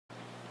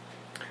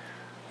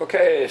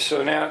Okay,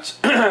 so now it's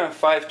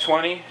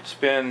 5:20. It's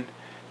been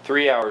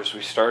 3 hours.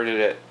 We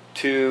started at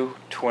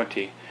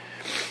 2:20.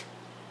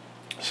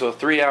 So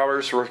 3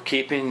 hours. We're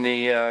keeping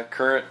the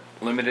current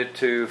limited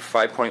to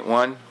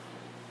 5.1,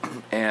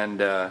 and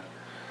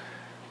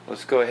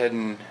let's go ahead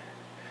and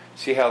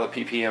see how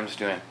the ppm's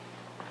doing.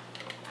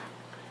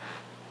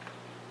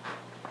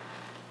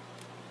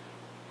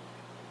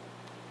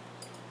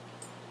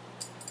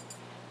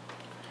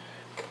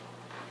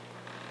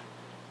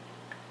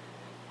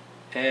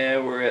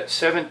 And we're at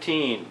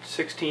 16,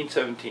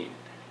 17.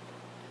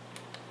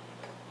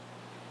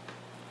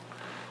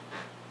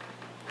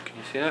 Can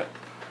you see that?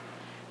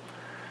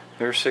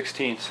 There's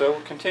 16. So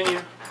we'll continue.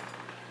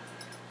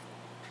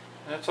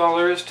 That's all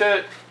there is to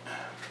it.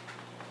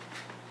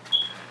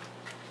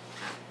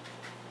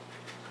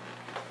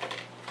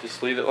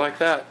 Just leave it like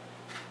that.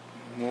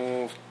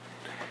 We'll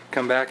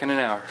come back in an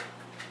hour.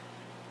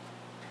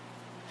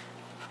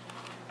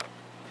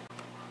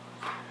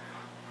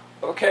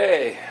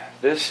 Okay,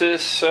 this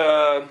is,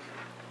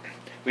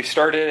 we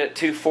started at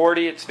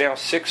 240, it's now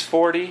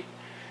 640.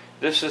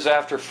 This is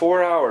after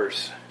 4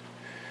 hours.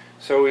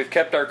 So we've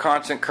kept our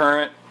constant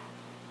current,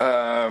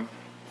 5.1,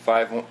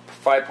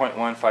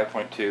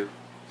 5.2,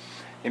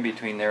 in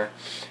between there.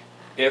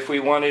 If we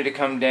wanted to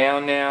come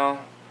down now,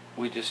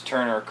 we just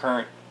turn our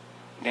current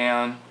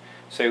down,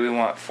 say we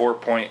want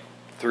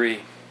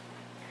 4.3,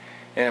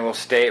 and it will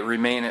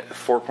remain at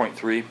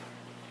 4.3,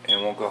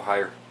 and won't go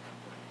higher.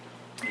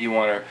 You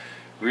want to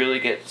really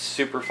get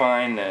super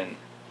fine, then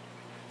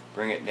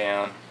bring it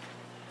down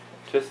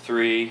to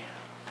 3.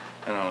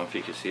 I don't know if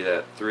you can see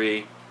that.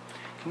 3.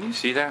 Can you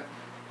see that?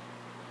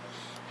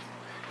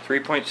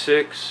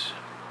 3.6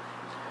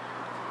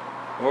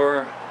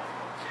 or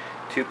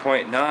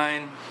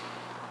 2.9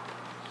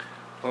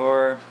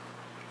 or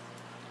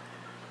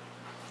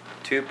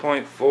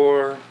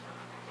 2.4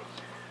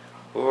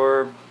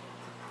 or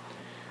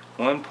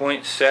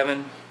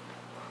 1.7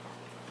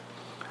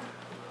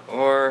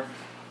 or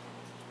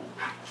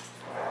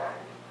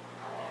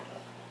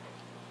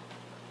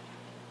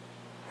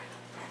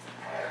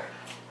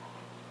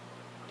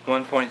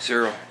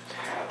 1.0.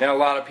 Now a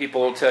lot of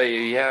people will tell you,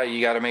 yeah,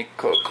 you got to make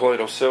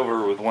colloidal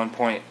silver with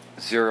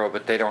 1.0,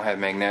 but they don't have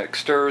magnetic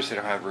stirs, they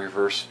don't have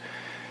reverse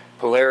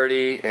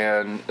polarity,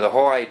 and the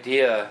whole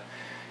idea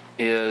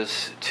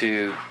is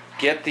to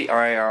get the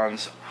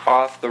ions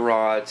off the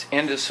rods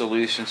into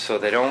solution so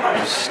they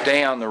don't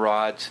stay on the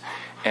rods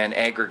and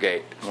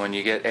aggregate. When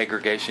you get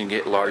aggregation, you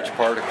get large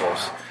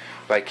particles.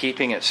 By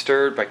keeping it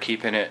stirred, by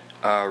keeping it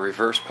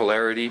reverse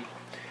polarity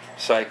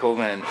cycle,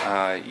 then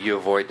you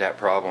avoid that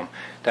problem.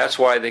 That's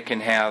why they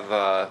can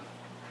have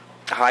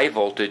high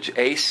voltage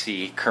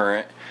AC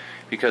current,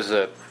 because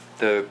the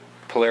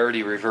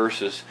polarity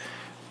reverses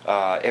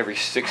every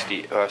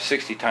 60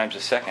 times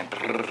a second.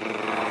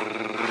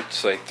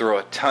 So they throw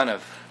a ton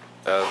of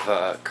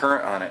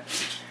current on it.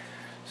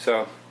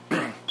 So,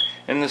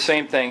 and the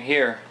same thing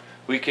here.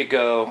 We could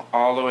go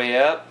all the way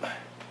up.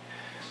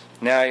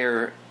 Now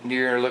you're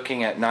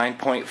looking at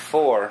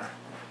 9.4,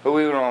 but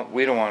we don't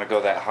want to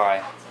go that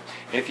high.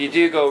 If you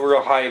do go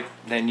real high,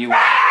 then you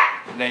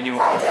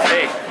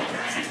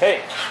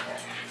hey,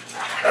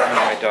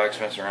 my dog's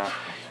messing around.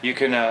 You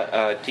can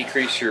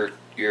decrease your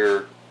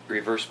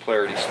reverse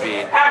polarity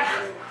speed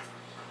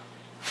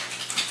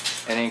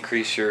and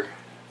increase your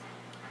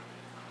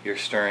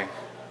stirring.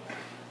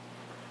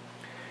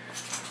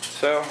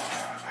 So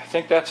I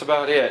think that's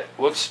about it.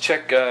 Let's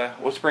check.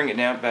 Let's bring it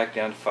back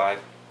down to 5.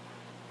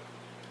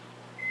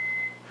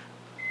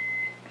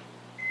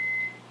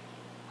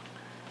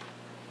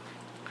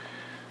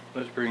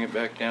 Let's bring it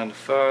back down to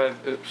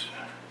 5. Oops.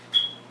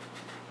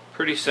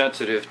 Pretty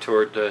sensitive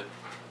toward the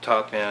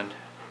top end.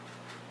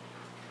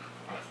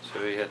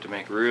 So you have to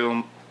make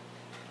real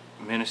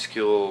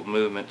minuscule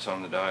movements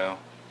on the dial.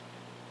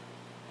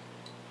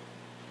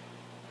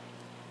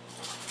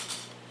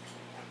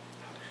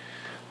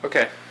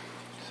 Okay,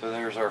 so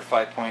there's our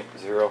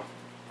 5.0.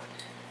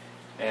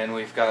 And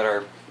we've got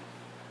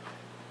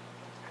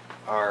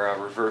our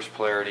reverse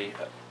polarity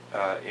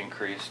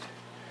increased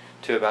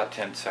to about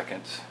 10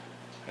 seconds.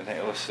 I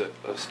think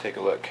let's take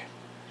a look.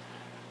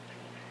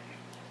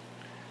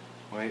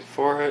 Wait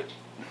for it.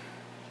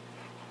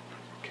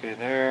 Okay,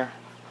 there.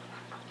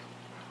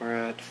 We're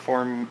at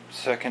 4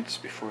 seconds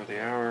before the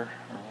hour,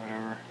 or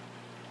whatever.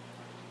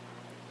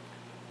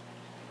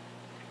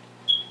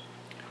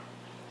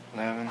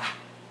 11,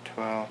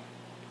 12,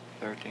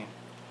 13,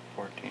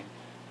 14,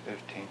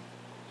 15,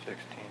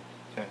 16.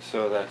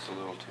 So that's a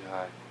little too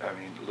high. I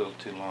mean, a little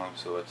too long,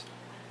 so let's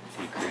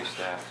decrease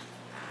that.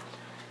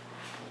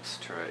 Let's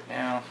try it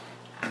now.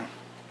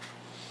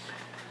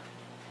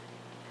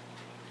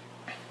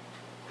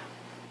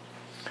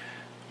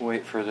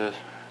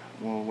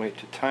 We'll wait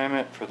to time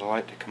it for the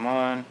light to come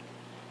on.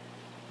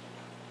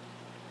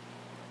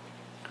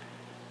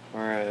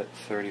 We're at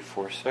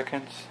 34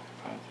 seconds.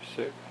 5 or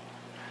 6.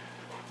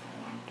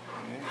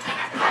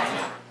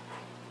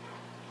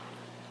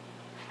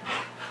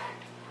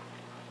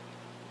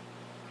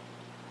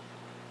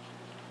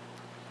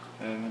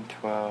 11,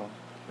 12,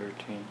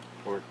 13,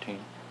 14,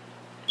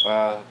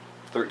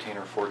 13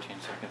 or 14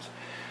 seconds.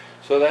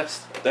 So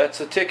that's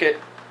a ticket.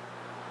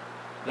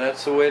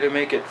 That's the way to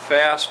make it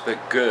fast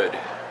but good.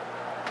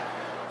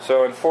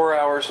 So in 4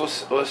 hours,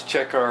 let's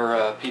check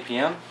our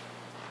ppm.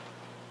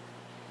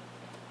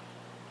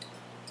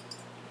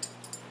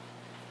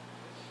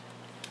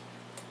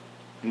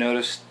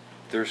 Notice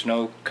there's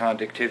no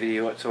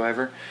conductivity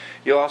whatsoever.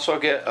 You'll also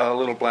get a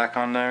little black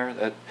on there.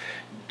 That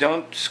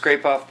don't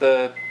scrape off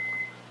the.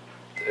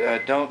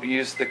 Don't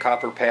use the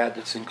copper pad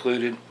that's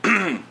included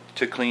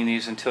to clean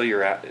these until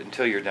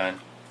you're done.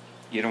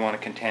 You don't want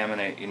to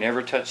contaminate. You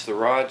never touch the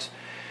rods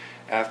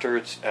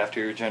after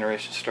your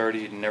generation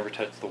started. You never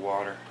touch the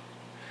water.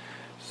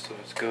 So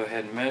let's go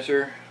ahead and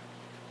measure,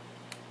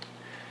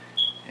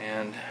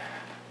 and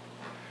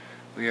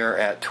we are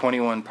at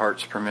 21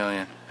 parts per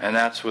million, and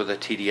that's with a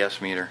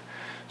TDS meter.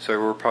 So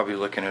we're probably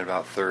looking at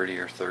about 30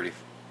 or 30,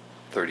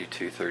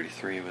 32,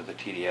 33 with the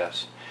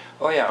TDS.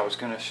 Oh yeah, I was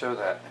going to show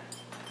that.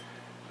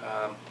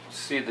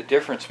 See the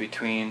difference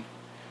between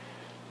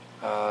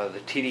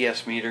the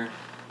TDS meter,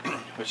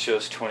 which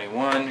shows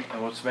 21,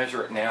 and let's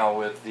measure it now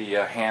with the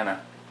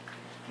Hanna,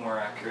 more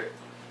accurate.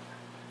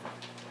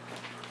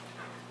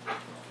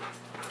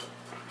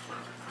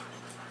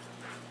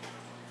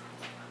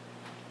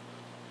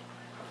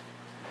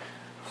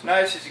 It's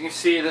nice, as you can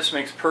see, this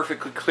makes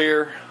perfectly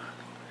clear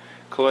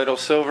colloidal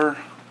silver.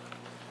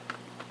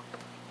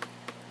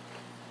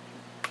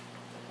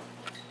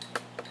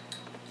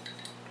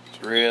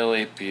 It's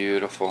really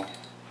beautiful.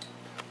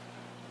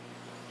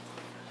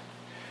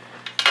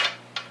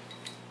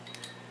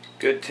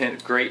 Good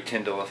great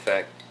Tyndall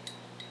effect.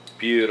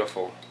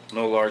 Beautiful.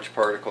 No large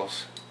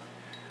particles.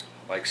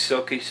 Like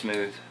silky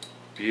smooth.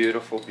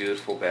 Beautiful,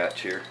 beautiful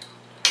batch here.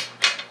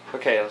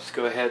 Okay, let's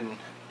go ahead and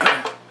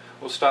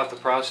we'll stop the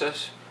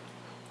process.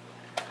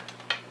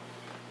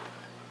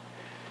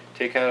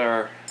 Take out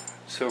our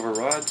silver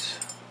rods.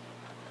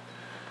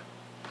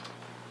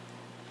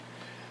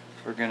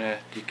 We're going to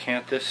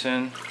decant this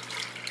in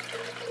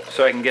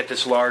so I can get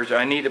this large.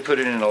 I need to put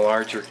it in a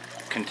larger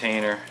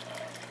container.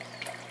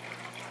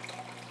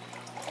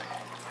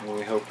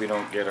 We hope we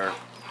don't get our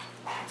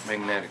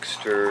magnetic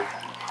stir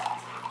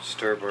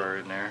bar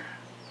in there.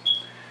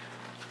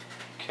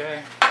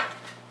 Okay.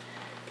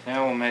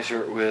 Now we'll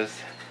measure it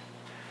with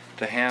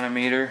the Hanna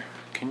meter.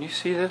 Can you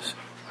see this?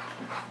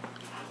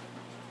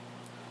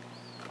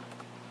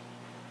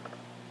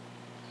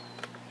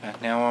 And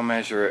now we'll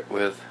measure it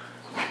with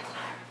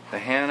the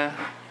Hanna.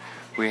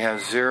 We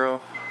have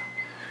 0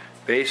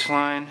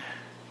 baseline,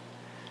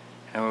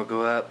 and we'll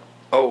go up.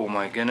 Oh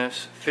my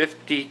goodness,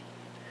 50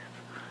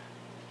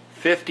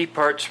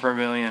 parts per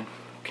million.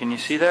 Can you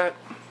see that?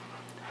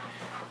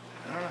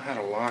 I don't know how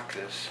to lock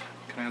this.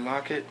 Can I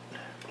lock it?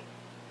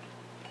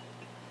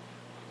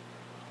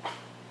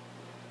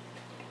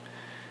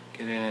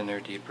 Get it in there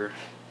deeper.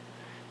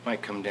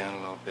 Might come down a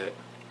little bit.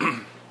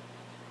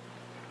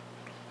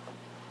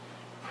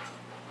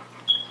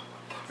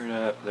 Turn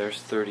it up.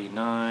 There's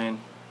 39,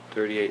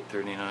 38,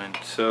 39.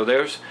 So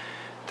there's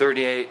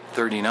 38,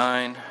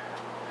 39,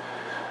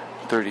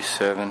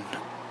 37.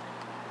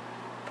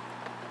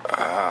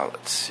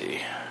 Let's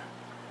see.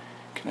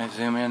 Can I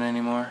zoom in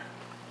anymore?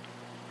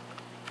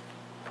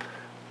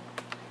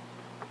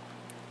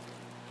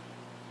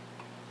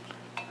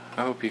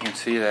 I hope you can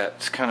see that.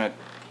 It's kind of,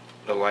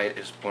 the light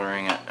is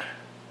blurring it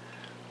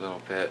a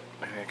little bit.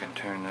 Maybe I can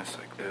turn this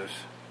like this.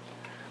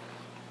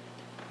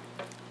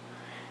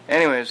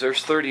 Anyways,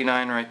 there's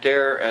 39 right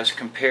there as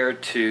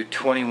compared to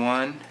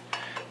 21.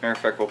 Matter of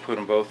fact, we'll put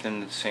them both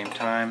in at the same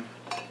time.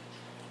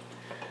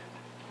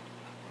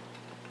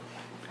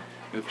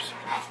 Oops.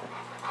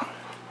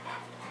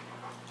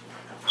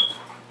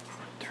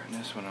 Turn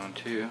this one on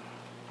too.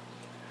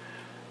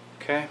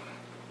 Okay.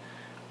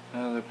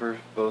 Now they're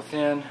both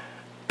in.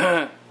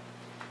 That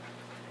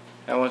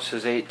one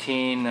says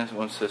 18, that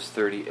one says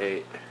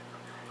 38.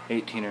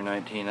 18 or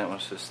 19, that one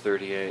says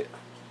 38.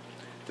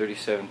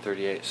 37,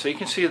 38. So you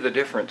can see the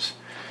difference.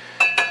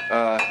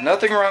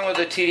 Nothing wrong with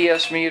the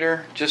TDS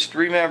meter. Just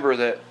remember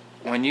that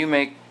when you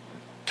make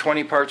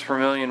 20 parts per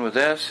million with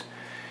this,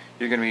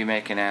 you're going to be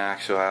making in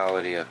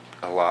actuality a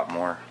lot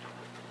more.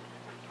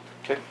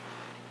 Okay.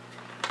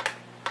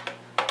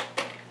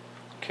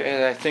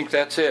 Okay, I think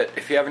that's it.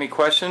 If you have any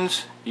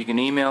questions, you can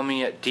email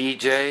me at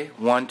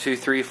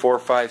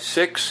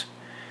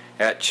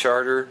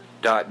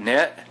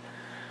dj123456@charter.net,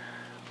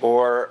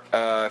 or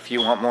if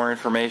you want more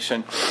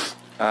information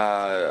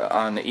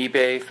on the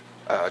eBay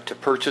to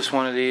purchase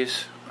one of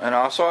these. And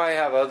also I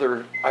have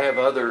other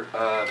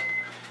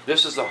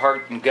this is the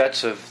heart and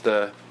guts of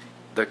the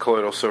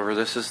colloidal silver.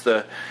 This is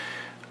the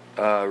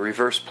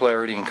reverse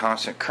polarity and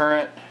constant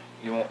current.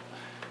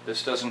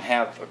 This doesn't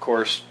have, of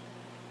course,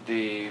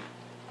 the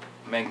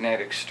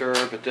magnetic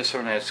stir, but this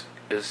one is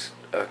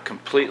a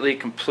completely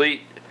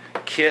complete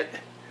kit.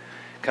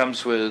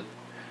 Comes with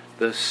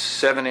the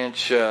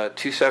 7-inch,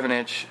 two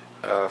 7-inch,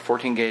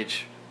 14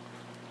 gauge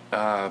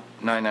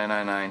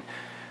 9999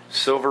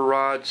 silver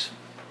rods,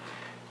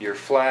 your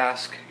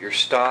flask, your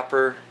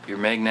stopper, your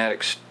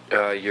magnetic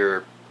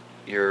your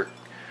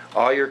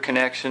all your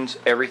connections,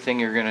 everything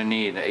you're going to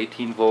need. An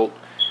 18 volt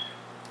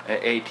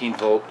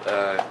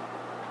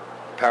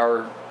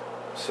power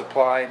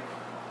supply,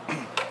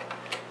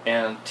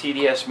 and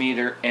TDS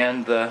meter,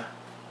 and the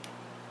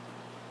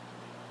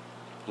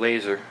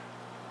laser.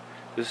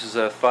 This is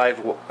a 5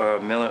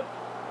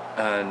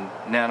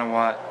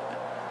 nanowatt,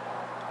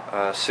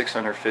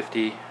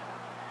 650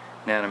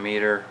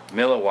 nanometer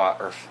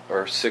milliwatt,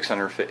 or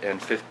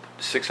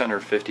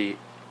 650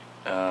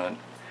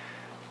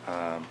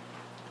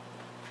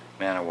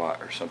 nanowatt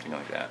or something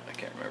like that. I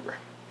can't remember.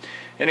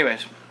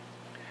 Anyways,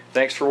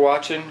 thanks for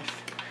watching.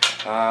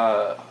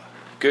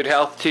 Good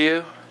health to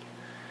you.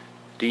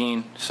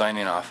 Dean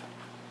signing off.